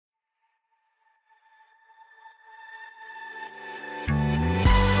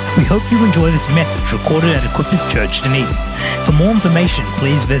We hope you enjoy this message recorded at Equippers Church, Dunedin. For more information,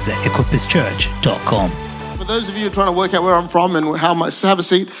 please visit equipperschurch.com. For those of you trying to work out where I'm from and how much, have a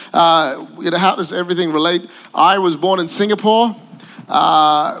seat, how does everything relate? I was born in Singapore,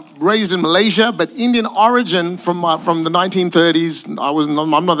 raised in Malaysia, but Indian origin from the 1930s.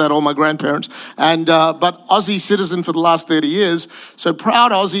 I'm not that old, my grandparents, but Aussie citizen for the last 30 years. So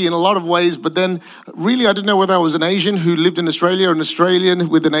proud Aussie in a lot of ways, but then really I didn't know whether I was an Asian who lived in Australia or an Australian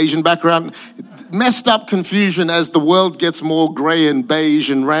with an Asian background. Messed up confusion as the world gets more grey and beige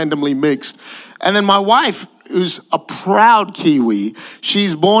and randomly mixed. And then my wife, who's a proud Kiwi,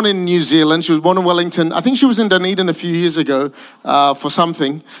 she's born in New Zealand. She was born in Wellington. I think she was in Dunedin a few years ago for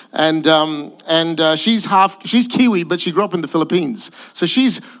something. And she's Kiwi, but she grew up in the Philippines. So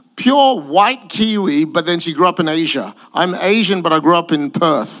she's pure white Kiwi, but then she grew up in Asia. I'm Asian, but I grew up in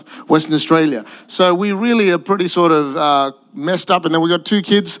Perth, Western Australia. So we really are pretty sort of messed up. And then we got two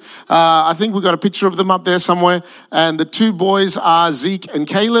kids. I think we got a picture of them up there somewhere. And the two boys are Zeke and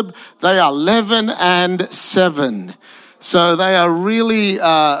Caleb. They are 11 and 7. So they are really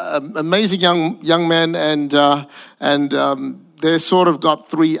amazing young men, and they're sort of got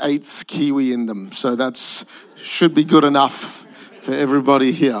 3/8 Kiwi in them. So that's should be good enough for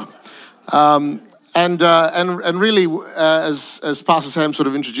everybody here. And really, as Pastor Sam sort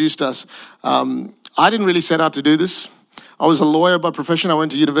of introduced us, I didn't really set out to do this. I was a lawyer by profession. I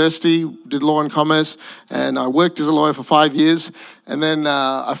went to university, did law and commerce, and I worked as a lawyer for 5 years. And then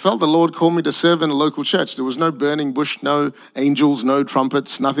I felt the Lord called me to serve in a local church. There was no burning bush, no angels, no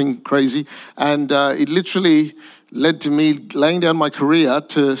trumpets, nothing crazy. And it literally led to me laying down my career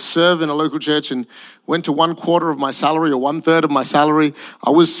to serve in a local church, and went to 1/4 of my salary or 1/3 of my salary. I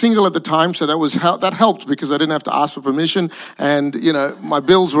was single at the time, so that helped because I didn't have to ask for permission. And, my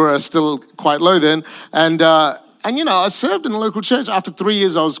bills were still quite low then. And I served in a local church. After 3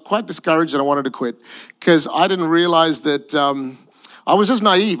 years, I was quite discouraged and I wanted to quit because I didn't realize that I was just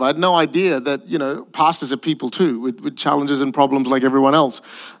naive. I had no idea that, pastors are people too with challenges and problems like everyone else.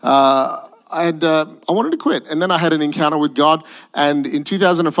 I wanted to quit. And then I had an encounter with God. And in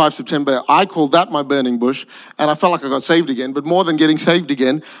 2005, September, I called that my burning bush. And I felt like I got saved again. But more than getting saved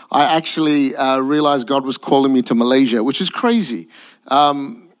again, I actually realized God was calling me to Malaysia, which is crazy.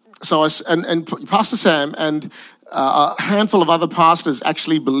 So Pastor Sam and a handful of other pastors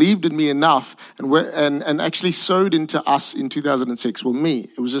actually believed in me enough and actually sowed into us in 2006. Well, me.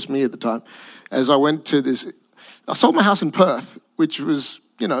 It was just me at the time. As I went to I sold my house in Perth, which was,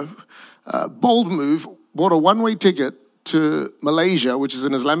 a bold move. Bought a one-way ticket to Malaysia, which is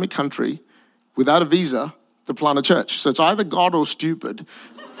an Islamic country, without a visa to plant a church. So it's either God or stupid.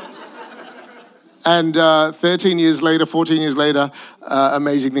 And 14 years later,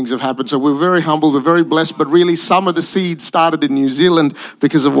 amazing things have happened. So we're very humble, we're very blessed, but really some of the seeds started in New Zealand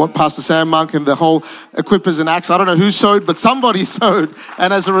because of what Pastor Sam Monk and the whole Equippers and Acts. I don't know who sowed, but somebody sowed.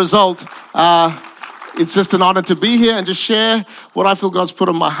 And as a result, it's just an honor to be here and just share what I feel God's put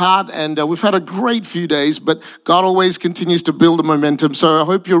on my heart. And we've had a great few days, but God always continues to build a momentum. So I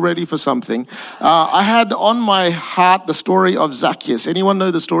hope you're ready for something. I had on my heart the story of Zacchaeus. Anyone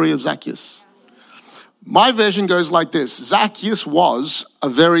know the story of Zacchaeus? My version goes like this. Zacchaeus was a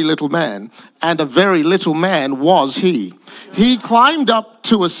very little man, and a very little man was he. He climbed up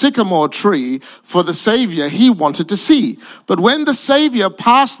to a sycamore tree for the Savior he wanted to see. But when the Savior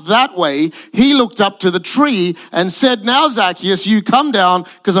passed that way, he looked up to the tree and said, "Now, Zacchaeus, you come down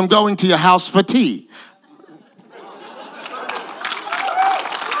because I'm going to your house for tea."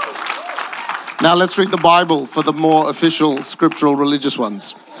 Now let's read the Bible for the more official scriptural religious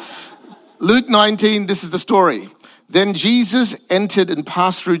ones. Luke 19, this is the story. Then Jesus entered and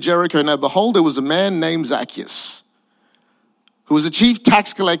passed through Jericho. Now behold, there was a man named Zacchaeus, who was a chief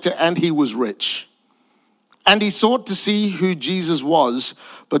tax collector, and he was rich. And he sought to see who Jesus was,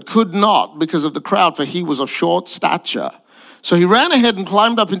 but could not because of the crowd, for he was of short stature. So he ran ahead and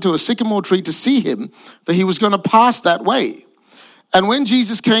climbed up into a sycamore tree to see him, for he was going to pass that way. And when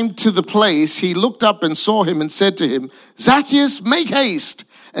Jesus came to the place, he looked up and saw him and said to him, "Zacchaeus, make haste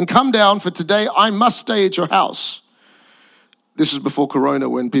and come down, for today I must stay at your house." This was before Corona,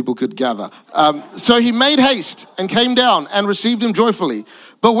 when people could gather. So he made haste and came down and received him joyfully.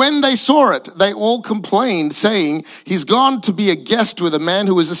 But when they saw it, they all complained, saying, "He's gone to be a guest with a man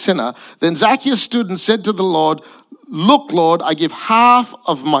who is a sinner." Then Zacchaeus stood and said to the Lord, "Look, Lord, I give half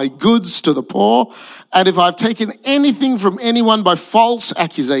of my goods to the poor, and if I've taken anything from anyone by false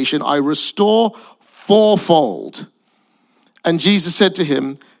accusation, I restore fourfold." And Jesus said to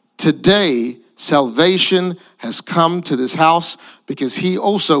him, "Today salvation has come to this house, because he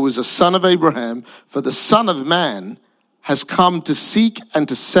also is a son of Abraham, for the Son of Man has come to seek and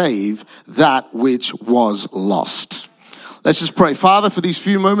to save that which was lost. Let's just pray. Father, for these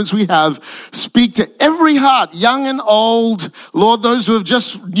few moments we have, speak to every heart, young and old. Lord, those who have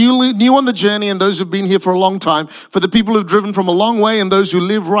just new on the journey and those who have been here for a long time, for the people who have driven from a long way and those who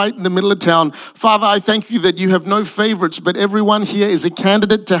live right in the middle of town. Father, I thank you that you have no favorites, but everyone here is a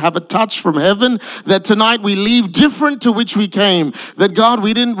candidate to have a touch from heaven, that tonight we leave different to which we came. That God,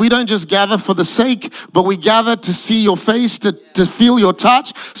 we don't just gather for the sake, but we gather to see your face, to feel your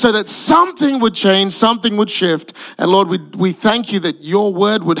touch, so that something would change, something would shift. And Lord, we thank you that your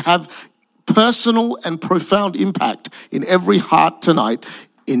word would have personal and profound impact in every heart tonight.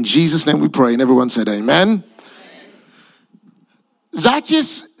 In Jesus' name we pray. And everyone said amen.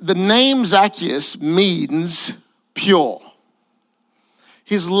 Zacchaeus, the name Zacchaeus means pure.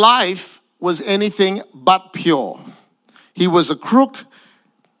 His life was anything but pure. He was a crook.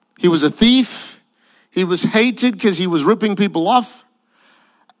 He was a thief. He was hated because he was ripping people off.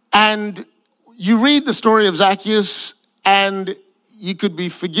 And you read the story of Zacchaeus and you could be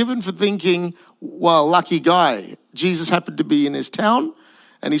forgiven for thinking, well, lucky guy. Jesus happened to be in his town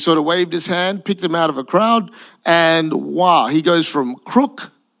and he sort of waved his hand, picked him out of a crowd, and wow, he goes from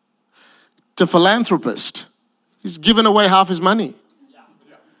crook to philanthropist. He's given away half his money.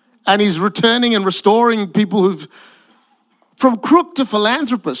 And he's returning and restoring people who've, from crook to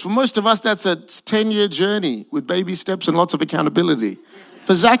philanthropist. For most of us, that's a 10-year journey with baby steps and lots of accountability.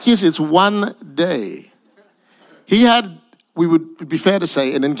 For Zacchaeus, it's one day. He had, we would be fair to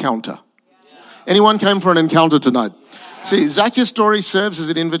say, an encounter. Anyone came for an encounter tonight? See, Zacchaeus' story serves as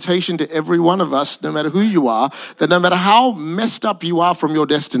an invitation to every one of us, no matter who you are, that no matter how messed up you are from your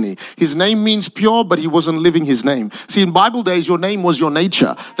destiny, his name means pure, but he wasn't living his name. See, in Bible days, your name was your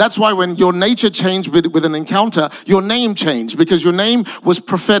nature. That's why when your nature changed with an encounter, your name changed, because your name was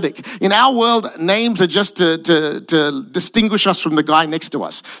prophetic. In our world, names are just to distinguish us from the guy next to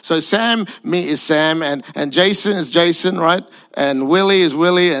us. So Sam, me is Sam, and Jason is Jason, right? And Willie is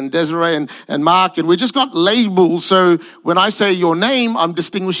Willie, and Desiree and Mark, and we just got labels. So when I say your name, I'm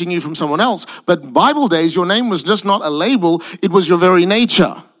distinguishing you from someone else. But in Bible days, your name was just not a label, it was your very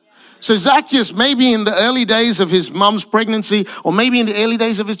nature. So Zacchaeus, maybe in the early days of his mum's pregnancy, or maybe in the early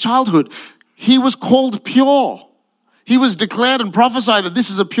days of his childhood, he was called pure. He was declared and prophesied that this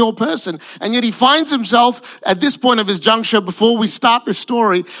is a pure person. And yet he finds himself at this point of his juncture, before we start this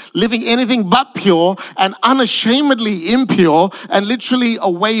story, living anything but pure and unashamedly impure and literally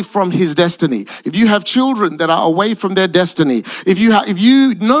away from his destiny. If you have children that are away from their destiny, if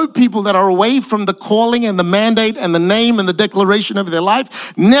you know people that are away from the calling and the mandate and the name and the declaration of their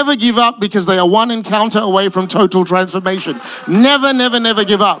life, never give up, because they are one encounter away from total transformation. Never, never, never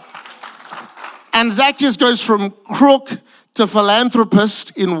give up. And Zacchaeus goes from crook to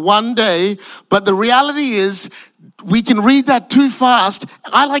philanthropist in one day. But the reality is, we can read that too fast.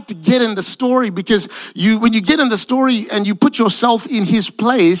 I like to get in the story, because when you get in the story and you put yourself in his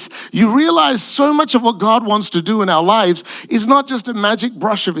place, you realize so much of what God wants to do in our lives is not just a magic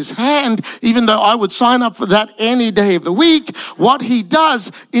brush of his hand, even though I would sign up for that any day of the week. What he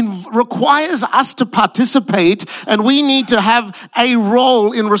does requires us to participate, and we need to have a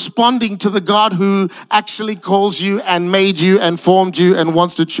role in responding to the God who actually calls you and made you and formed you and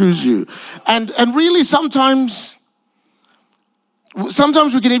wants to choose you. And really sometimes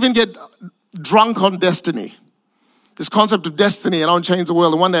we can even get drunk on destiny. This concept of destiny, and I want to change the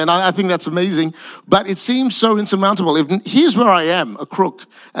world in one day, and I think that's amazing, but it seems so insurmountable. Here's where I am, a crook,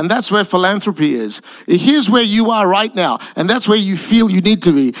 and that's where philanthropy is. Here's where you are right now, and that's where you feel you need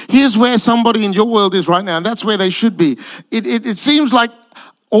to be. Here's where somebody in your world is right now, and that's where they should be. It seems like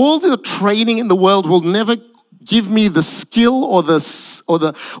all the training in the world will never give me the skill or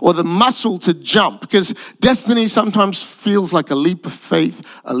the muscle to jump, because destiny sometimes feels like a leap of faith,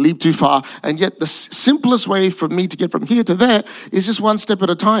 a leap too far, and yet the simplest way for me to get from here to there is just one step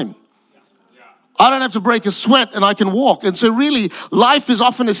at a time. I don't have to break a sweat and I can walk. And so really, life is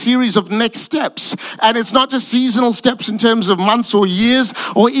often a series of next steps. And it's not just seasonal steps in terms of months or years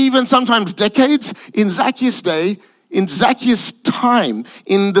or even sometimes decades. In Zacchaeus' day, in Zacchaeus' time,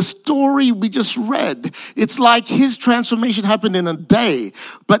 in the story we just read, it's like his transformation happened in a day.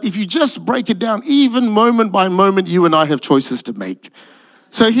 But if you just break it down, even moment by moment, you and I have choices to make.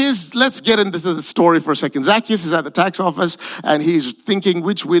 So let's get into the story for a second. Zacchaeus is at the tax office and he's thinking,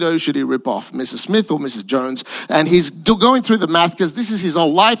 which widow should he rip off, Mrs. Smith or Mrs. Jones? And he's going through the math, because this is his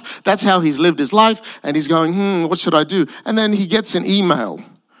whole life. That's how he's lived his life. And he's going, what should I do? And then he gets an email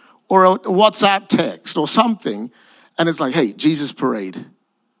or a WhatsApp text or something. And it's like, hey, Jesus parade.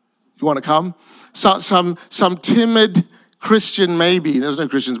 You want to come? So, some timid Christian, maybe, there's no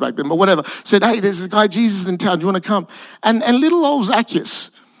Christians back then, but whatever, said, hey, there's this guy Jesus in town, do you want to come? And little old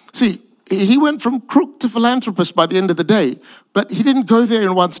Zacchaeus, see, he went from crook to philanthropist by the end of the day, but he didn't go there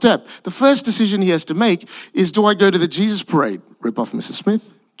in one step. The first decision he has to make is, do I go to the Jesus parade? Rip off Mrs.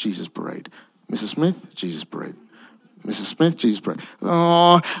 Smith, Jesus parade. Mrs. Smith, Jesus parade. Mrs. Smith, Jesus parade.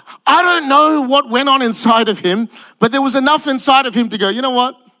 Oh, I don't know what went on inside of him, but there was enough inside of him to go, you know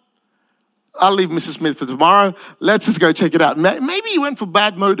what? I'll leave Mrs. Smith for tomorrow. Let's just go check it out. Maybe he went for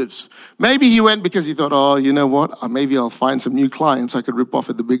bad motives. Maybe he went because he thought, oh, you know what? Maybe I'll find some new clients I could rip off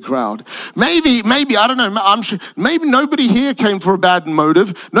at the big crowd. Maybe, I don't know. I'm sure. Maybe nobody here came for a bad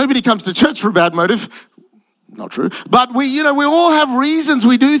motive. Nobody comes to church for a bad motive. Not true. But we all have reasons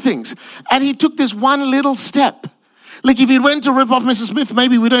we do things. And he took this one little step. Like if he went to rip off Mrs. Smith,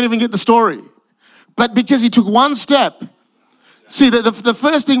 maybe we don't even get the story. But because he took one step. See, the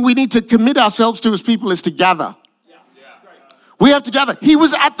first thing we need to commit ourselves to as people is to gather. We have to gather. He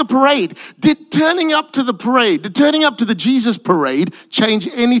was at the parade. Did turning up to the Jesus parade change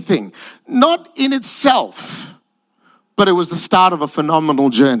anything? Not in itself, but it was the start of a phenomenal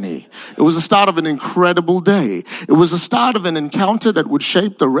journey. It was the start of an incredible day. It was the start of an encounter that would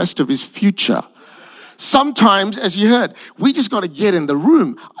shape the rest of his future. Sometimes, as you heard, we just got to get in the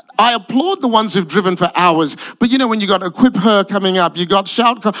room. I applaud the ones who've driven for hours. But when you got Equip Her coming up, you got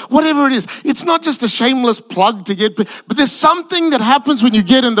Shout, whatever it is, it's not just a shameless plug to get, but there's something that happens when you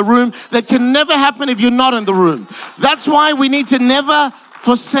get in the room that can never happen if you're not in the room. That's why we need to never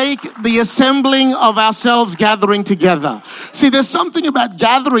forsake the assembling of ourselves, gathering together. See, there's something about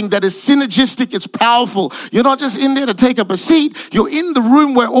gathering that is synergistic, it's powerful. You're not just in there to take up a seat, you're in the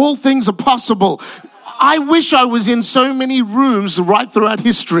room where all things are possible. I wish I was in so many rooms right throughout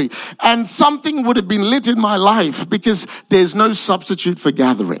history and something would have been lit in my life because there's no substitute for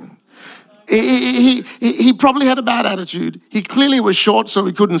gathering. He probably had a bad attitude. He clearly was short so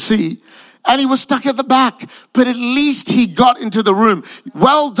he couldn't see. And he was stuck at the back, but at least he got into the room.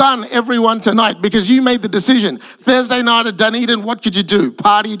 Well done, everyone, tonight, because you made the decision. Thursday night at Dunedin, what could you do?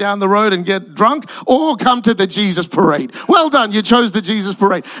 Party down the road and get drunk, or come to the Jesus parade? Well done, you chose the Jesus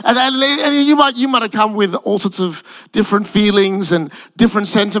parade. And you might have come with all sorts of different feelings and different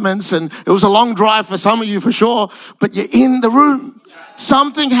sentiments, and it was a long drive for some of you for sure, but you're in the room.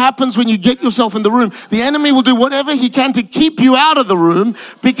 Something happens when you get yourself in the room. The enemy will do whatever he can to keep you out of the room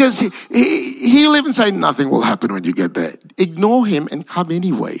because he'll even say nothing will happen when you get there. Ignore him and come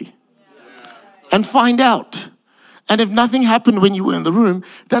anyway and find out. And if nothing happened when you were in the room,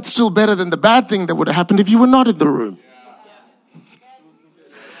 that's still better than the bad thing that would have happened if you were not in the room.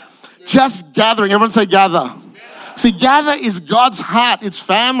 Just gathering. Everyone say gather. See, gather is God's heart. It's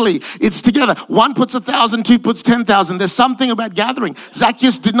family. It's together. One puts 1,000, two puts 10,000. There's something about gathering.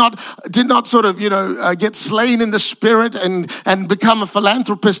 Zacchaeus did not sort of, get slain in the spirit and become a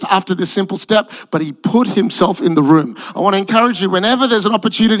philanthropist after this simple step, but he put himself in the room. I want to encourage you, whenever there's an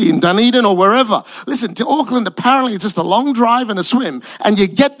opportunity in Dunedin or wherever, listen, to Auckland, apparently it's just a long drive and a swim, and you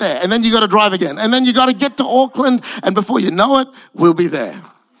get there, and then you got to drive again, and then you got to get to Auckland, and before you know it, we'll be there.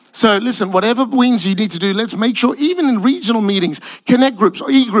 So listen, whatever means you need to do, let's make sure, even in regional meetings, connect groups or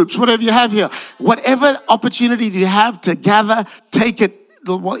e-groups, whatever you have here, whatever opportunity you have to gather, take it.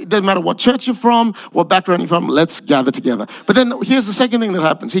 It doesn't matter what church you're from, what background you're from, let's gather together. But then here's the second thing that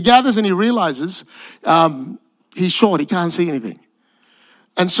happens. He gathers and he realizes he's short, he can't see anything.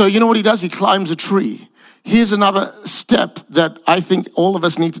 And so you know what he does? He climbs a tree. Here's another step that I think all of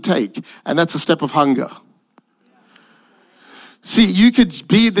us need to take, and that's a step of hunger. See, you could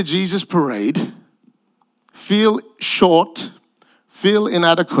be at the Jesus parade, feel short, feel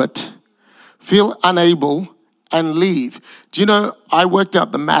inadequate, feel unable, and leave. Do you know, I worked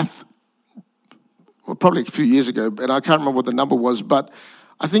out the math, probably a few years ago, and I can't remember what the number was, but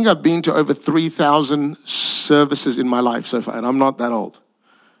I think I've been to over 3,000 services in my life so far, and I'm not that old,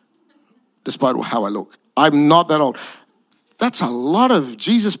 despite how I look. I'm not that old. That's a lot of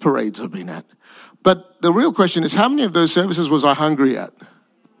Jesus parades I've been at. But the real question is, how many of those services was I hungry at?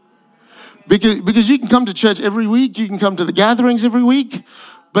 Because you can come to church every week, you can come to the gatherings every week,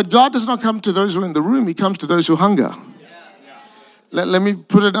 but God does not come to those who are in the room, he comes to those who hunger. Let me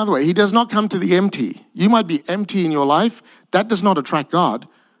put it another way. He does not come to the empty. You might be empty in your life. That does not attract God.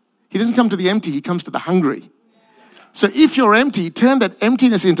 He doesn't come to the empty, he comes to the hungry. So if you're empty, turn that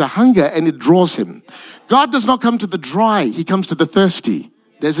emptiness into hunger and it draws him. God does not come to the dry, he comes to the thirsty.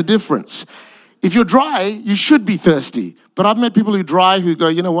 There's a difference. If you're dry, you should be thirsty. But I've met people who are dry who go,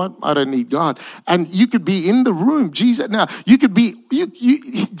 you know what? I don't need God. And you could be in the room. Jesus. Now, you could be,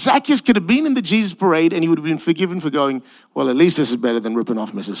 Zacchaeus could have been in the Jesus parade and he would have been forgiven for going, well, at least this is better than ripping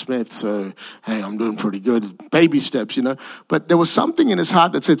off Mrs. Smith. So, hey, I'm doing pretty good. Baby steps, But there was something in his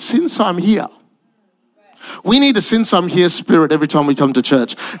heart that said, since I'm here, we need a since I'm here spirit every time we come to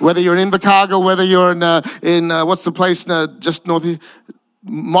church. Whether you're in Invercargill, whether you're in what's the place just north of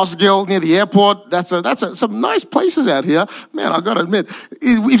Mossgill near the airport. That's some nice places out here. Man, I got to admit,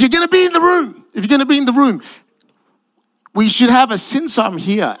 if you're going to be in the room, we should have a since I'm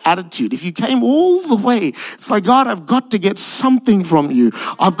here attitude. If you came all the way, it's like, God, I've got to get something from you.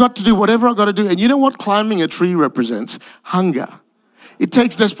 I've got to do whatever I've got to do. And you know what climbing a tree represents? Hunger. It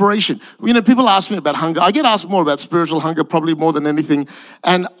takes desperation. People ask me about hunger. I get asked more about spiritual hunger, probably more than anything.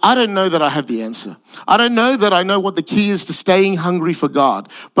 And I don't know that I have the answer. I don't know that I know what the key is to staying hungry for God.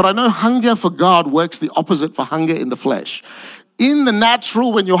 But I know hunger for God works the opposite for hunger in the flesh. In the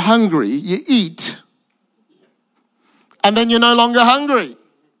natural, when you're hungry, you eat. And then you're no longer hungry.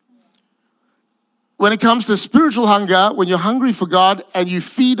 When it comes to spiritual hunger, when you're hungry for God and you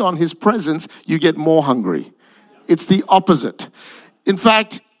feed on His presence, you get more hungry. It's the opposite. In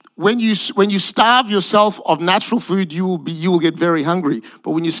fact, when you starve yourself of natural food, you will get very hungry.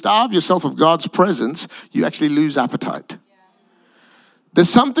 But when you starve yourself of God's presence, you actually lose appetite. There's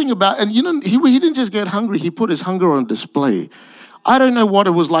something about, and he didn't just get hungry, he put his hunger on display. I don't know what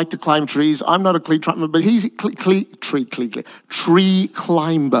it was like to climb trees. I'm not a tree climber, but he's tree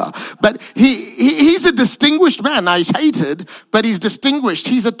climber. But he's a distinguished man. Now he's hated, but he's distinguished.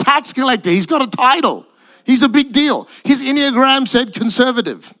 He's a tax collector. He's got a title. He's a big deal. His Enneagram said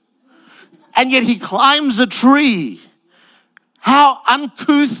conservative. And yet he climbs a tree. How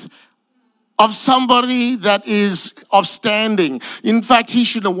uncouth of somebody that is of standing. In fact, he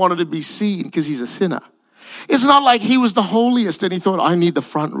shouldn't have wanted to be seen because he's a sinner. It's not like he was the holiest and he thought, I need the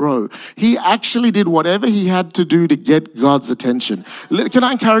front row. He actually did whatever he had to do to get God's attention. Can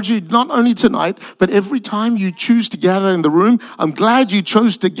I encourage you, not only tonight, but every time you choose to gather in the room, I'm glad you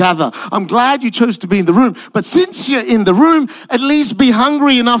chose to gather. I'm glad you chose to be in the room. But since you're in the room, at least be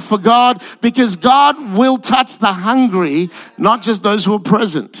hungry enough for God, because God will touch the hungry, not just those who are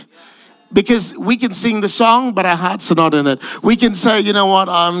present. Because we can sing the song, but our hearts are not in it. We can say, you know what,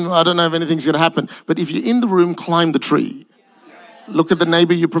 I don't know if anything's going to happen. But if you're in the room, climb the tree. Look at the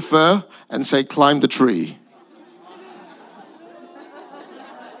neighbor you prefer and say, climb the tree.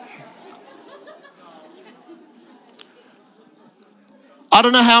 I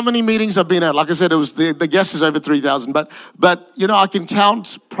don't know how many meetings I've been at. Like I said, it was the guess is over 3,000. But I can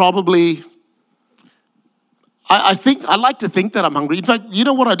count probably. I like to think that I'm hungry. In fact, you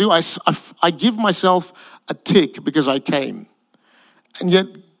know what I do? I give myself a tick because I came. And yet,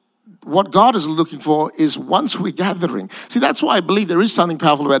 what God is looking for is once we're gathering. See, that's why I believe there is something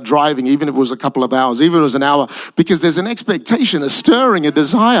powerful about driving, even if it was a couple of hours, even if it was an hour, because there's an expectation, a stirring, a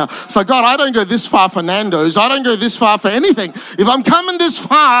desire. It's like, God, I don't go this far for Nando's. I don't go this far for anything. If I'm coming this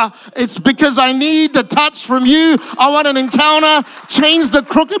far, it's because I need a touch from you. I want an encounter, change the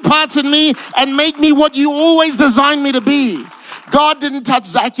crooked parts in me, and make me what you always designed me to be. God didn't touch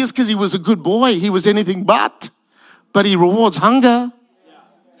Zacchaeus because he was a good boy. He was anything but he rewards hunger.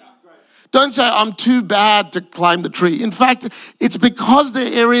 Don't say, I'm too bad to climb the tree. In fact, it's because there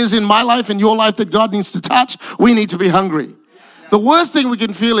are areas in my life and your life that God needs to touch, we need to be hungry. The worst thing we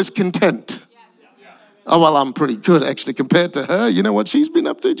can feel is content. Oh, well, I'm pretty good actually compared to her. You know what she's been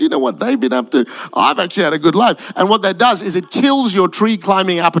up to? Do you know what they've been up to? I've actually had a good life. And what that does is it kills your tree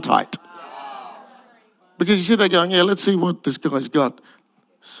climbing appetite. Because you sit there going, yeah, let's see what this guy's got.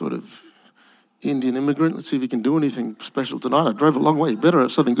 Sort of Indian immigrant. Let's see if he can do anything special tonight. I drove a long way. Better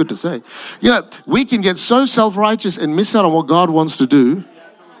have something good to say. We can get so self-righteous and miss out on what God wants to do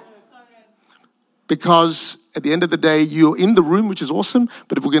because at the end of the day, you're in the room, which is awesome.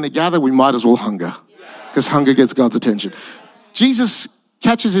 But if we're going to gather, we might as well hunger because hunger gets God's attention. Jesus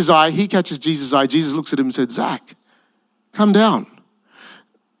catches his eye. He catches Jesus' eye. Jesus looks at him and said, Zach, come down.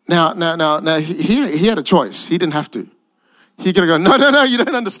 Now, he had a choice. He didn't have to. He could have gone, no, you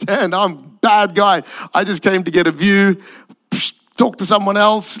don't understand. I'm a bad guy. I just came to get a view, talk to someone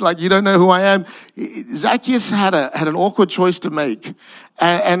else, like you don't know who I am. Zacchaeus had an awkward choice to make.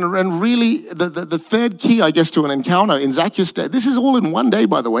 And really, the third key, I guess, to an encounter in Zacchaeus' day, this is all in one day,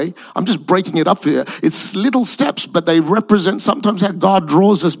 by the way. I'm just breaking it up for you. It's little steps, but they represent sometimes how God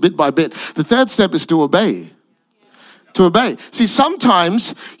draws us bit by bit. The third step is to obey. To obey. See,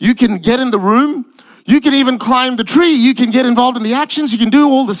 sometimes you can get in the room, you can even climb the tree. You can get involved in the actions. You can do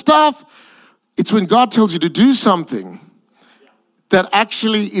all the stuff. It's when God tells you to do something that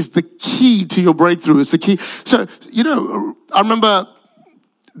actually is the key to your breakthrough. It's the key. So, I remember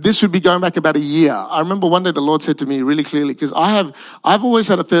this would be going back about a year. I remember one day the Lord said to me really clearly, because I've always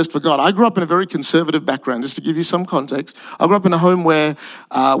had a thirst for God. I grew up in a very conservative background, just to give you some context. I grew up in a home where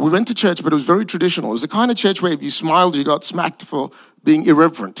we went to church, but it was very traditional. It was the kind of church where if you smiled, you got smacked for being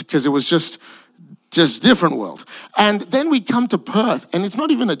irreverent, because it was just different world. And then we come to Perth, and it's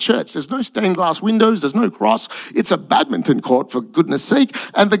not even a church. There's no stained glass windows. There's no cross. It's a badminton court, for goodness sake.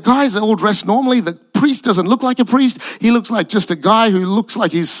 And the guys are all dressed normally. The priest doesn't look like a priest. He looks like just a guy who looks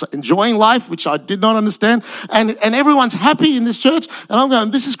like he's enjoying life, which I did not understand. And everyone's happy in this church. And I'm going,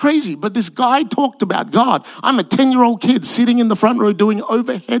 this is crazy. But this guy talked about God. I'm a 10-year-old kid sitting in the front row doing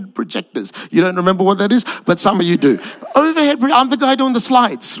overhead projectors. You don't remember what that is, but some of you do. I'm the guy doing the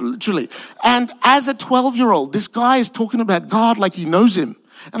slides, literally. And as a 12-year-old, this guy is talking about God like he knows him.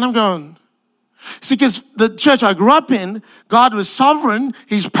 And I'm going, see, because the church I grew up in, God was sovereign,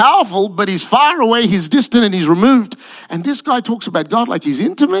 he's powerful, but he's far away, he's distant, and he's removed. And this guy talks about God like he's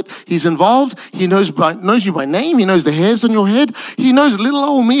intimate, he's involved, he knows you by name, he knows the hairs on your head, he knows little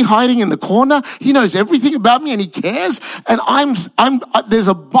old me hiding in the corner, he knows everything about me, and he cares. And there's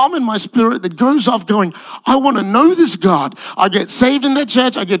a bomb in my spirit that goes off going, I want to know this God. I get saved in that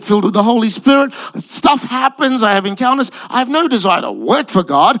church, I get filled with the Holy Spirit, stuff happens, I have encounters. I have no desire to work for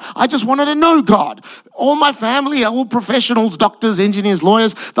God, I just wanted to know God. All my family are all professionals, doctors, engineers,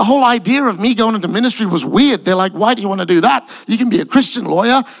 lawyers. The whole idea of me going into ministry was weird. They're like, why do you want to do that? You can be a Christian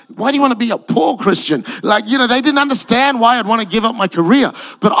lawyer. Why do you want to be a poor Christian? Like, they didn't understand why I'd want to give up my career.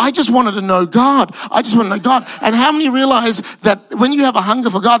 But I just wanted to know God. I just want to know God. And how many realize that when you have a hunger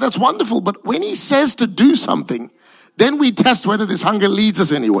for God, that's wonderful. But when he says to do something, then we test whether this hunger leads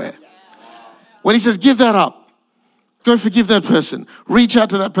us anywhere. When he says, give that up. Go forgive that person. Reach out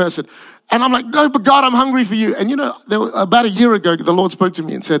to that person. And I'm like, no, but God, I'm hungry for you. And about a year ago, the Lord spoke to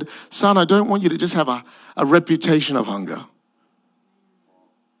me and said, son, I don't want you to just have a reputation of hunger.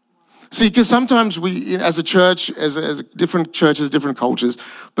 See, because sometimes we, as a church, as different churches, different cultures,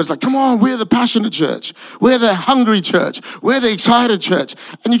 but it's like, come on, we're the passionate church. We're the hungry church. We're the excited church.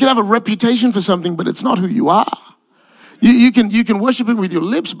 And you can have a reputation for something, but it's not who you are. You can worship him with your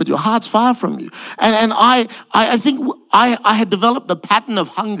lips, but your heart's far from you. And I think I had developed the pattern of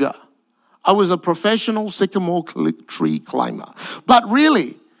hunger. I was a professional sycamore tree climber. But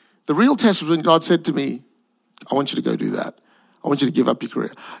really, the real test was when God said to me, I want you to go do that. I want you to give up your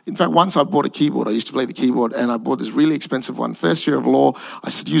career. In fact, once I bought a keyboard. I used to play the keyboard, and I bought this really expensive one. First year of law,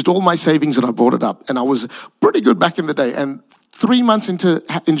 I used all my savings and I bought it up. And I was pretty good back in the day. And 3 months into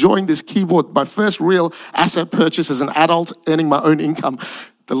enjoying this keyboard, my first real asset purchase as an adult, earning my own income,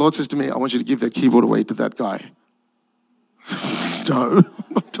 the Lord says to me, I want you to give that keyboard away to that guy. No,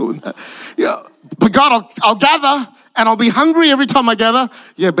 I'm not doing that. Yeah, but God, I'll gather, and I'll be hungry every time I gather.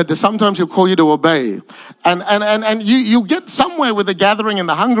 Yeah, but sometimes he'll call you to obey. And you'll get somewhere with the gathering and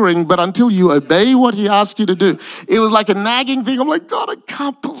the hungering, but until you obey what he asks you to do. It was like a nagging thing. I'm like, God, I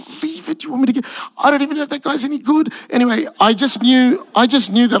can't believe it. You want me to I don't even know if that guy's any good. Anyway, I just knew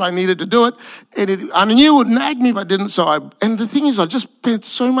that I needed to do it. I knew it would nag me if I didn't. And the thing is, I just paid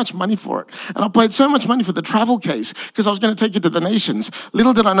so much money for it. And I paid so much money for the travel case because I was going to take it to the nations.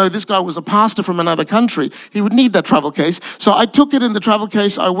 Little did I know this guy was a pastor from another country. He would need that travel case. So I took it in the travel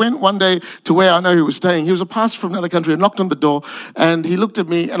case. I went one day to where I know he was staying. He was a pastor from another country. I knocked on the door and he looked at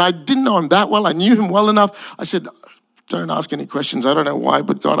me, and I didn't know him that well. I knew him well enough. I said, don't ask any questions. I don't know why,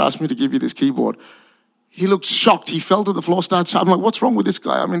 but God asked me to give you this keyboard. He looked shocked. He fell to the floor, started shouting. I'm like, what's wrong with this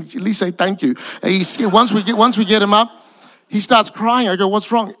guy? I mean, at least say thank you. And once we get him up, he starts crying. I go,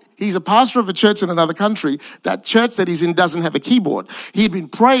 what's wrong? He's a pastor of a church in another country. That church that he's in doesn't have a keyboard. He'd been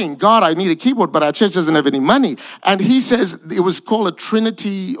praying, God, I need a keyboard, but our church doesn't have any money. And he says it was called a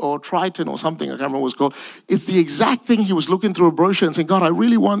Trinity or Triton or something. I can't remember what it was called. It's the exact thing he was looking through a brochure and saying, God, I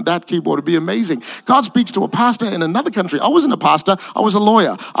really want that keyboard. It'd be amazing. God speaks to a pastor in another country. I wasn't a pastor. I was a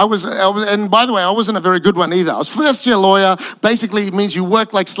lawyer. And by the way, I wasn't a very good one either. I was first year lawyer. Basically, it means you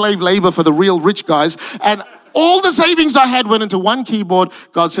work like slave labor for the real rich guys. And all the savings I had went into one keyboard.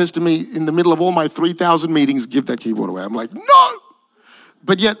 God says to me, in the middle of all my 3,000 meetings, give that keyboard away. I'm like, no!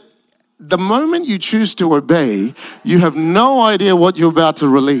 But yet, the moment you choose to obey, you have no idea what you're about to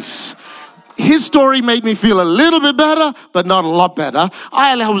release. His story made me feel a little bit better, but not a lot better.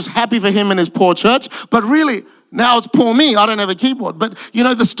 I was happy for him and his poor church, but really, now it's poor me. I don't have a keyboard. But,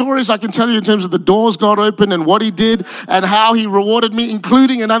 the stories I can tell you in terms of the doors God opened and what he did and how he rewarded me,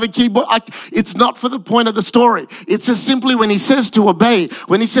 including another keyboard. It's not for the point of the story. It's just simply when he says to obey,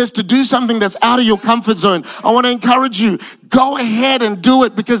 when he says to do something that's out of your comfort zone. I want to encourage you, go ahead and do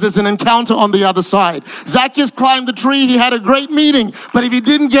it because there's an encounter on the other side. Zacchaeus climbed the tree. He had a great meeting. But if he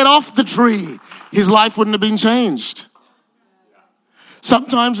didn't get off the tree, his life wouldn't have been changed.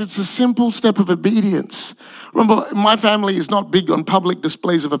 Sometimes it's a simple step of obedience. Remember, my family is not big on public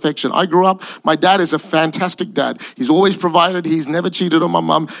displays of affection. I grew up, my dad is a fantastic dad. He's always provided. He's never cheated on my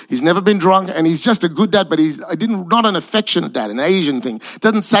mum. He's never been drunk, and he's just a good dad, but not an affectionate dad, an Asian thing.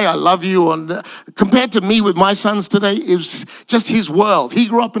 Doesn't say I love you. Compared to me with my sons today, it's just his world. He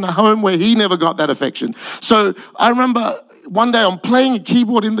grew up in a home where he never got that affection. So I remember one day I'm playing a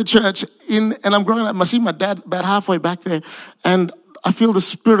keyboard in the church, and I'm growing up. I see my dad about halfway back there, and I feel the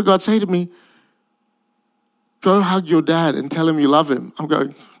Spirit of God say to me, go hug your dad and tell him you love him. I'm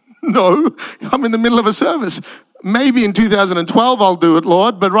going, no, I'm in the middle of a service. Maybe in 2012 I'll do it,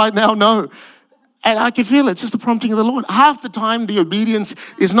 Lord, but right now, no. And I can feel it. It's just the prompting of the Lord. Half the time, the obedience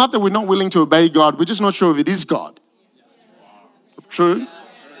is not that we're not willing to obey God. We're just not sure if it is God. True?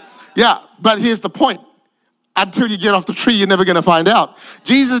 Yeah, but here's the point. Until you get off the tree, you're never going to find out.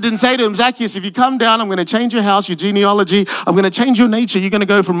 Jesus didn't say to him, Zacchaeus, if you come down, I'm going to change your house, your genealogy. I'm going to change your nature. You're going to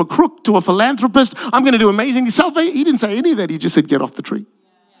go from a crook to a philanthropist. I'm going to do amazing stuff. He didn't say any of that. He just said, get off the tree.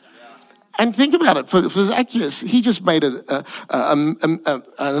 And think about it. For Zacchaeus, he just made an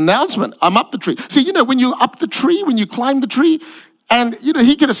announcement. I'm up the tree. See, when you up the tree, when you climb the tree, and,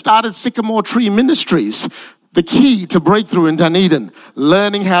 he could have started Sycamore Tree Ministries. The key to breakthrough in Dunedin,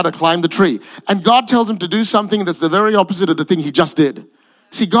 learning how to climb the tree. And God tells him to do something that's the very opposite of the thing he just did.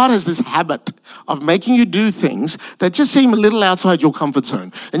 See, God has this habit of making you do things that just seem a little outside your comfort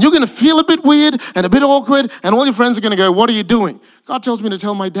zone. And you're going to feel a bit weird and a bit awkward, and all your friends are going to go, what are you doing? God tells me to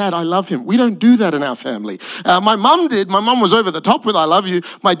tell my dad I love him. We don't do that in our family. My mum did. My mum was over the top with I love you.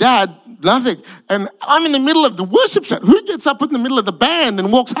 My dad, nothing. And I'm in the middle of the worship set. Who gets up in the middle of the band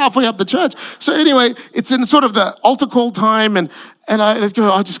and walks halfway up the church? So anyway, it's in sort of the altar call time, and I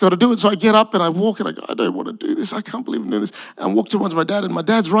go, I just got to do it. So I get up and I walk and I go, I don't want to do this. I can't believe I'm doing this. And I walk towards my dad, and my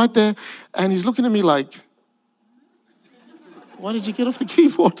dad's right there, and he's looking at me like, why did you get off the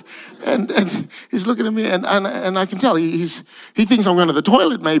keyboard? And he's looking at me, and I can tell he thinks I'm going to the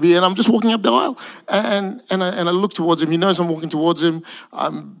toilet maybe, and I'm just walking up the aisle. And I look towards him. He knows I'm walking towards him.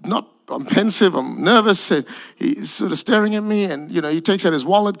 I'm pensive, I'm nervous, and he's sort of staring at me, and he takes out his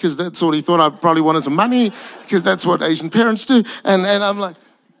wallet because that's what he thought I probably wanted some money, because that's what Asian parents do. And I'm like,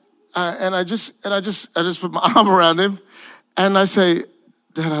 and I just put my arm around him, and I say,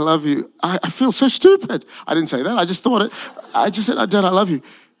 Dad, I love you. I feel so stupid. I didn't say that. I just thought it. I just said, Dad, I love you.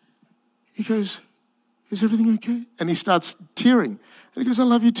 He goes, is everything okay? And he starts tearing. And he goes, I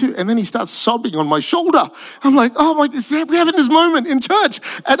love you too. And then he starts sobbing on my shoulder. I'm like, oh my God, we're having this moment in church.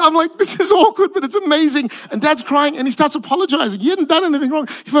 And I'm like, this is awkward, but it's amazing. And Dad's crying, and he starts apologizing. He hadn't done anything wrong.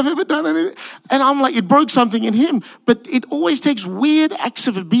 If I've ever done anything. And I'm like, it broke something in him. But it always takes weird acts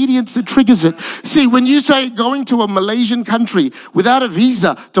of obedience that triggers it. See, when you say going to a Malaysian country without a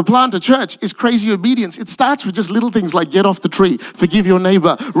visa to plant a church is crazy obedience, it starts with just little things like get off the tree, forgive your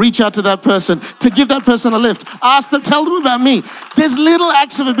neighbor, reach out to that person, to give that person a lift, ask them, tell them about me. There's little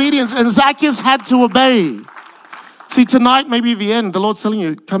acts of obedience, and Zacchaeus had to obey. See, tonight, maybe at the end, the Lord's telling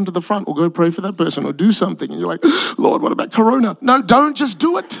you, come to the front or go pray for that person or do something. And you're like, Lord, what about Corona? No, don't just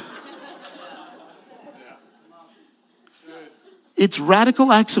do it. It's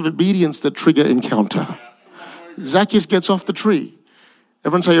radical acts of obedience that trigger encounter. Zacchaeus gets off the tree.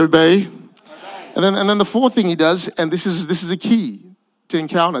 Everyone say obey. And then the fourth thing he does, and this is a key to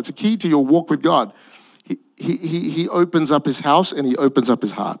encounter. It's a key to your walk with God. He opens up his house and he opens up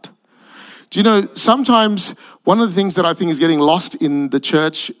his heart. Do you know, sometimes one of the things that I think is getting lost in the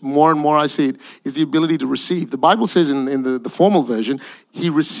church, more and more I see it, is the ability to receive. The Bible says in the formal version, he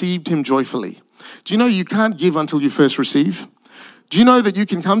received him joyfully. Do you know you can't give until you first receive? Do you know that you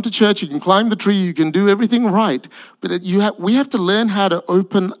can come to church, you can climb the tree, you can do everything right, but we have to learn how to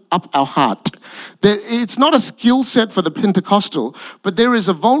open up our heart. It's not a skill set for the Pentecostal, but there is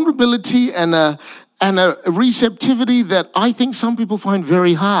a vulnerability and a receptivity that I think some people find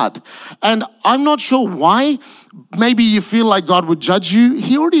very hard. And I'm not sure why. Maybe you feel like God would judge you.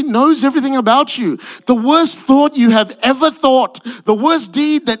 He already knows everything about you. The worst thought you have ever thought, the worst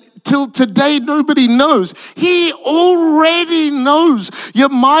deed that till today nobody knows, he already knows. You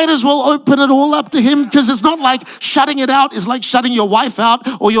might as well open it all up to him, because it's not like shutting it out is like shutting your wife out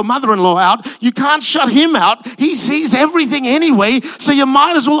or your mother-in-law out. You can't shut him out. He sees everything anyway, so you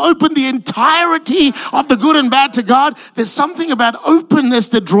might as well open the entirety of the good and bad to God. There's something about openness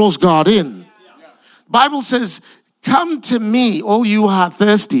that draws God in. Bible says, come to me, all you who are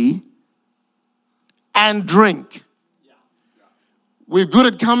thirsty, and drink. We're good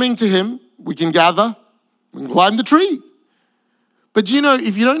at coming to him. We can gather. We can climb the tree. But you know,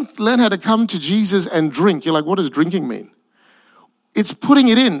 if you don't learn how to come to Jesus and drink, you're like, what does drinking mean? It's putting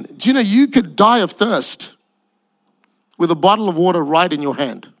it in. Do you know you could die of thirst with a bottle of water right in your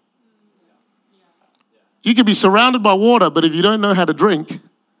hand. You can be surrounded by water, but if you don't know how to drink,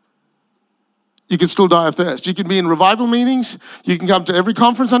 you can still die of thirst. You can be in revival meetings. You can come to every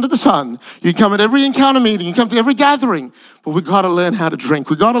conference under the sun. You can come at every encounter meeting. You can come to every gathering. But we've got to learn how to drink.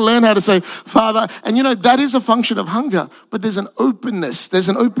 We've got to learn how to say, Father, and that is a function of hunger, but there's an openness. There's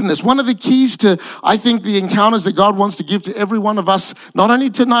an openness. One of the keys to, I think, the encounters that God wants to give to every one of us, not only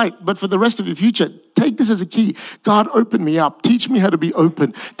tonight, but for the rest of your future, take this as a key. God, open me up. Teach me how to be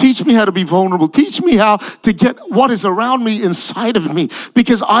open. Teach me how to be vulnerable. Teach me how to get what is around me inside of me,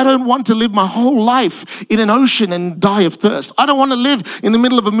 because I don't want to live my whole life in an ocean and die of thirst. I don't want to live in the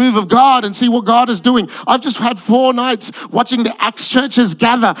middle of a move of God and see what God is doing. I've just had 4 nights watching the Acts churches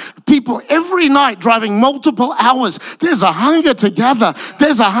gather. People every night driving multiple hours. There's a hunger to gather.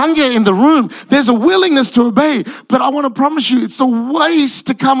 There's a hunger in the room. There's a willingness to obey. But I want to promise you, it's a waste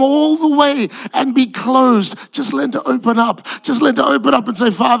to come all the way and be closed. Just learn to open up. Just learn to open up and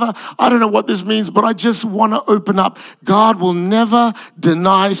say, Father, I don't know what this means, but I just want to open up. God will never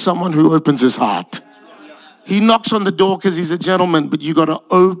deny someone who opens his heart. He knocks on the door because he's a gentleman, but you got to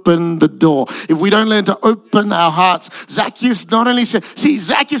open the door. If we don't learn to open our hearts, Zacchaeus not only said,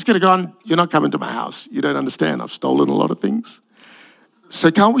 Zacchaeus could have gone, you're not coming to my house. You don't understand. I've stolen a lot of things.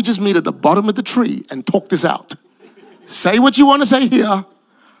 So can't we just meet at the bottom of the tree and talk this out? Say what you want to say here.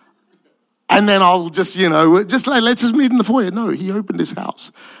 And then I'll just, let's just meet in the foyer. No, he opened his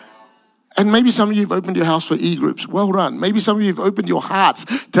house. And maybe some of you have opened your house for e-groups. Well done. Maybe some of you have opened your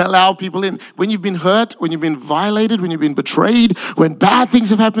hearts to allow people in. When you've been hurt, when you've been violated, when you've been betrayed, when bad things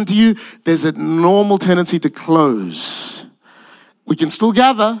have happened to you, there's a normal tendency to close. We can still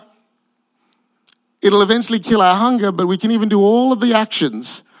gather. It'll eventually kill our hunger, but we can even do all of the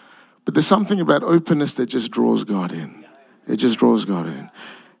actions. But there's something about openness that just draws God in. It just draws God in.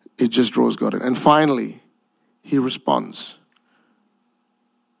 It just draws God in. And finally, he responds.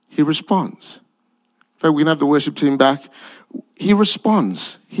 He responds. In fact, we can have the worship team back. He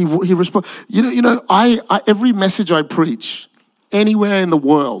responds. He responds. I every message I preach, anywhere in the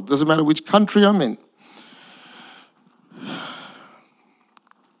world, doesn't matter which country I'm in,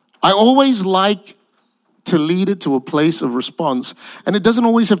 I always like to lead it to a place of response. And it doesn't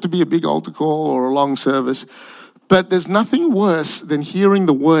always have to be a big altar call or a long service. But there's nothing worse than hearing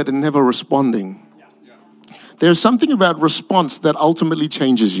the word and never responding. There's something about response that ultimately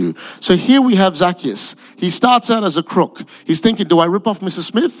changes you. So here we have Zacchaeus. He starts out as a crook. He's thinking, do I rip off Mrs.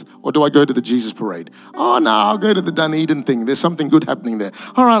 Smith or do I go to the Jesus parade? Oh, no, I'll go to the Dunedin thing. There's something good happening there.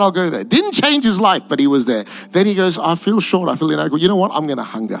 All right, I'll go there. Didn't change his life, but he was there. Then he goes, I feel short. I feel inadequate. You know what? I'm going to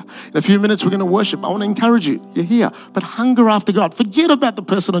hunger. In a few minutes, we're going to worship. I want to encourage you. You're here. But hunger after God. Forget about the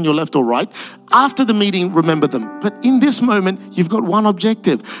person on your left or right. After the meeting, remember them. But in this moment, you've got one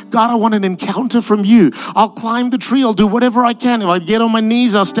objective. God, I want an encounter from you. I'll climb the tree. I'll do whatever I can. If I get on my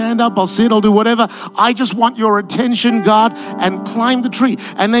knees, I'll stand up. I'll sit. I'll do whatever. I just want your attention, God, and climb the tree.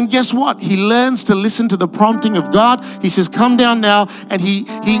 And then guess what? He learns to listen to the prompting of God. He says, come down now. And he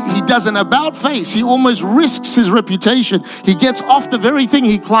does an about face. He almost risks his reputation. He gets off the very thing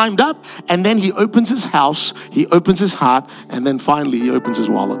he climbed up. And then he opens his house. He opens his heart. And then finally he opens his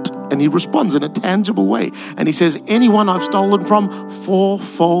wallet. And he responds in a tangible way. And he says, anyone I've stolen from,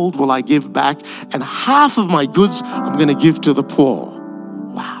 4-fold will I give back. And half of my goods I'm going to give to the poor.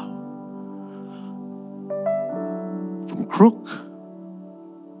 Wow. From crook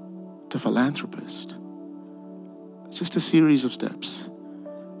to philanthropist. It's just a series of steps.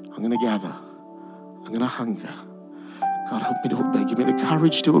 I'm going to gather. I'm going to hunger. God, help me to obey. Give me the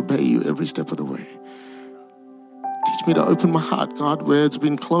courage to obey you every step of the way. Teach me to open my heart, God, where it's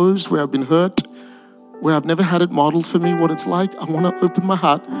been closed, where I've been hurt, where I've never had it modeled for me what it's like. I want to open my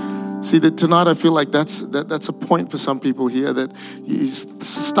heart. See, that tonight I feel like that's a point for some people here, that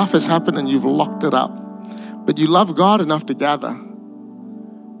stuff has happened and you've locked it up. But you love God enough to gather.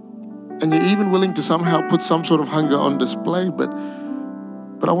 And you're even willing to somehow put some sort of hunger on display. But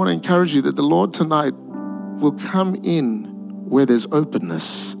I want to encourage you that the Lord tonight will come in where there's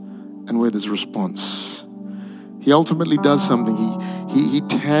openness and where there's response. He ultimately does something. He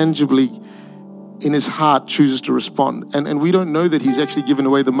tangibly, in his heart, chooses to respond. And we don't know that he's actually given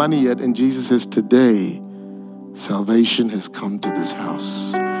away the money yet. And Jesus says, today, salvation has come to this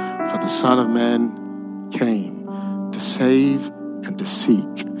house. For the Son of Man came to save and to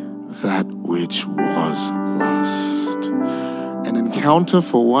seek that which was lost. An encounter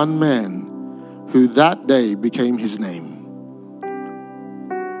for one man who that day became his name.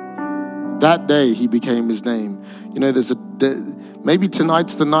 That day he became his name. You know, maybe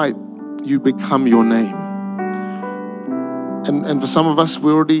tonight's the night you become your name. And for some of us,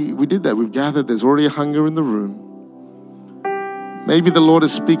 we did that. We've gathered. There's already a hunger in the room. Maybe the Lord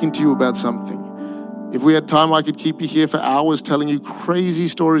is speaking to you about something. If we had time, I could keep you here for hours telling you crazy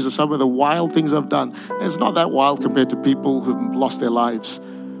stories of some of the wild things I've done. It's not that wild compared to people who've lost their lives.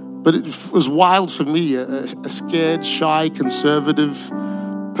 But it was wild for me, a scared, shy, conservative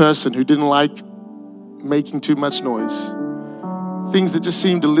person who didn't like making too much noise. Things that just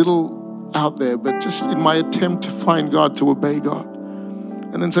seemed a little out there, but just in my attempt to find God, to obey God.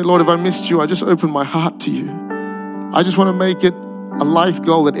 And then say, Lord, if I missed you, I just open my heart to you. I just want to make it a life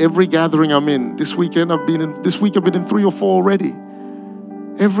goal that every gathering I'm in, this week I've been in 3 or 4 already.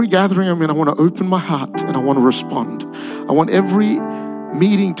 Every gathering I'm in, I want to open my heart and I want to respond. I want every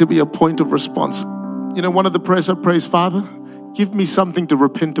meeting to be a point of response. You know, one of the prayers I pray is, Father, give me something to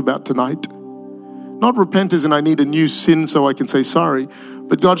repent about tonight. Not repent as in I need a new sin so I can say sorry,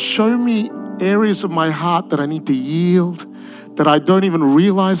 but God, show me areas of my heart that I need to yield, that I don't even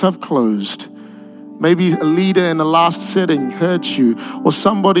realize I've closed. Maybe a leader in the last setting hurt you, or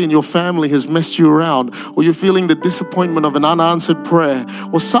somebody in your family has messed you around, or you're feeling the disappointment of an unanswered prayer,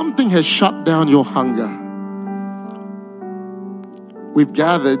 or something has shut down your hunger. We've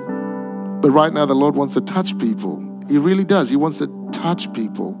gathered, but right now the Lord wants to touch people. He really does. He wants to touch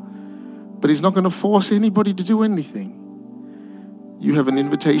people, but He's not going to force anybody to do anything. You have an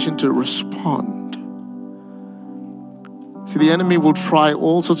invitation to respond. See, the enemy will try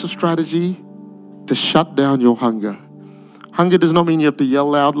all sorts of strategy to shut down your hunger. Hunger does not mean you have to yell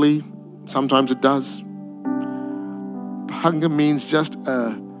loudly. Sometimes it does. Hunger means just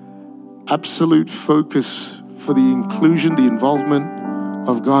an absolute focus for the inclusion, the involvement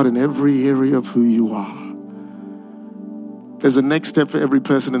of God in every area of who you are. There's a next step for every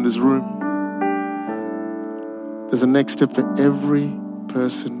person in this room. There's a next step for every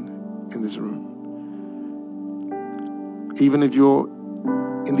person in this room. Even if you're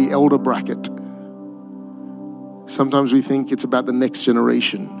in the elder bracket, sometimes we think it's about the next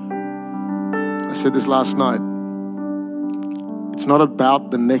generation. I said this last night. It's not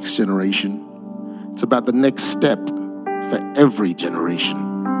about the next generation. It's about the next step for every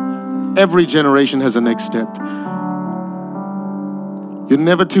generation. Every generation has a next step. You're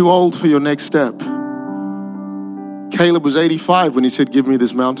never too old for your next step. Caleb was 85 when he said, give me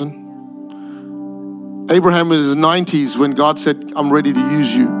this mountain. Abraham was in his 90s when God said, I'm ready to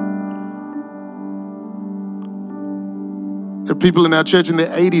use you. There are people in our church in their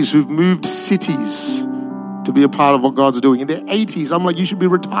 80s who've moved cities to be a part of what God's doing. In their 80s, I'm like, you should be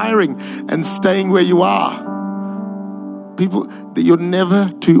retiring and staying where you are. People, that you're never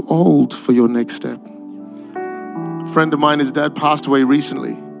too old for your next step. A friend of mine, his dad passed away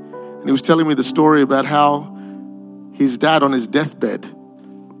recently, and he was telling me the story about how his dad on his deathbed,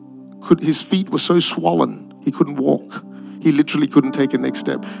 his feet were so swollen, he couldn't walk. He literally couldn't take a next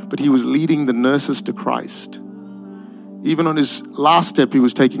step, but he was leading the nurses to Christ. Even on his last step, he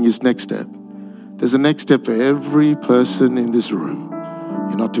was taking his next step. There's a next step for every person in this room.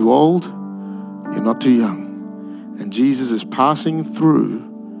 You're not too old, you're not too young. And Jesus is passing through,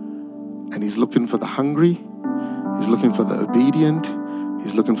 and He's looking for the hungry, He's looking for the obedient,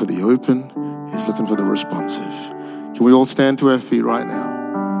 He's looking for the open, He's looking for the responsive. Can we all stand to our feet right now?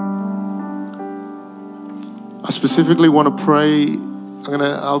 I specifically want to pray.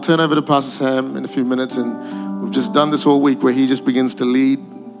 I'll turn over to Pastor Sam in a few minutes, and we've just done this all week where he just begins to lead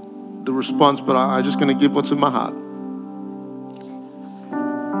the response, but I'm just going to give what's in my heart.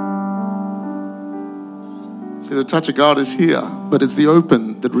 See, the touch of God is here, but it's the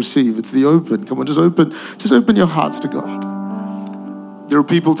open that receive. It's the open. Come on, just open your hearts to God. There are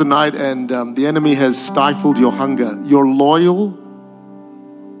people tonight, and the enemy has stifled your hunger. You're loyal.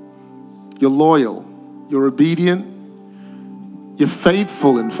 You're obedient. You're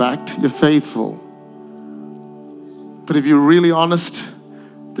faithful, in fact. You're faithful. But if you're really honest,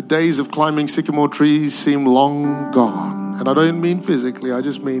 the days of climbing sycamore trees seem long gone. And I don't mean physically, I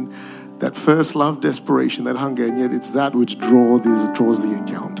just mean that first love, desperation, that hunger, and yet it's that which draws the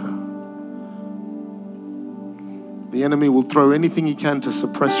encounter. The enemy will throw anything he can to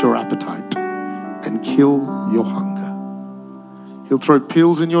suppress your appetite and kill your hunger. He'll throw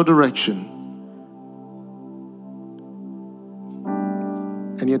pills in your direction.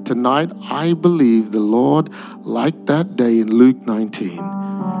 And yet tonight, I believe the Lord, like that day in Luke 19,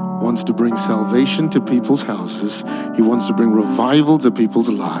 wants to bring salvation to people's houses. He wants to bring revival to people's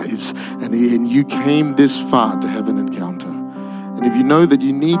lives. And you came this far to have an encounter. And if you know that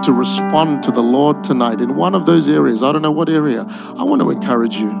you need to respond to the Lord tonight in one of those areas, I don't know what area, I want to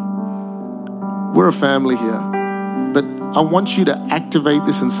encourage you. We're a family here, but I want you to activate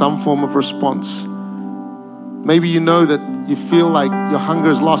this in some form of response. Maybe you know that you feel like your hunger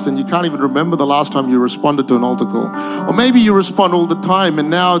is lost and you can't even remember the last time you responded to an altar call. Or maybe you respond all the time and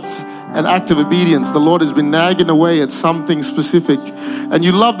now it's an act of obedience. The Lord has been nagging away at something specific. And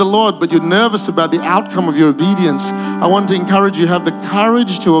you love the Lord, but you're nervous about the outcome of your obedience. I want to encourage you, have the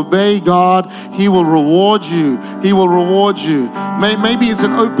courage to obey God. He will reward you. He will reward you. Maybe it's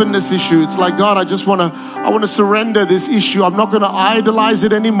an openness issue. It's like, God, I want to surrender this issue. I'm not going to idolize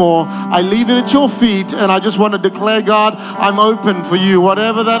it anymore. I leave it at your feet and I just want to declare, God, I'm open for you,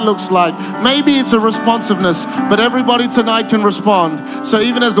 whatever that looks like. Maybe it's a responsiveness, but everybody tonight can respond. So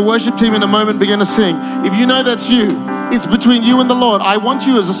even as the worship team in a moment begin to sing, if you know that's you, it's between you and the Lord. I want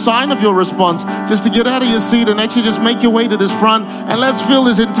you, as a sign of your response, just to get out of your seat and actually just make your way to this front and let's fill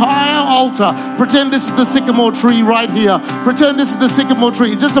this entire altar. Pretend this is the sycamore tree right here. Pretend this is the sycamore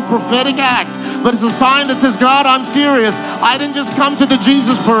tree. It's just a prophetic act, but it's a sign that says, God, I'm serious. I didn't just come to the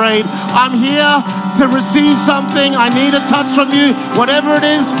Jesus parade. I'm here to receive something. I need a touch from you. Whatever it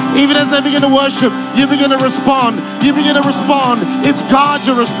is, even as they begin to worship, you begin to respond. You begin to respond. It's God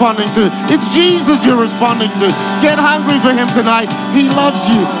you're responding to. It's Jesus you're responding to. Get hungry for him tonight. He loves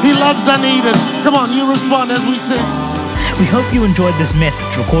you. He loves Dunedin. Come on, you respond as we sing. We hope you enjoyed this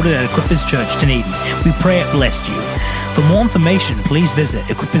message recorded at Equippers Church, Dunedin. We pray it blessed you. For more information, please visit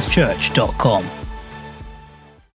equipperschurch.com.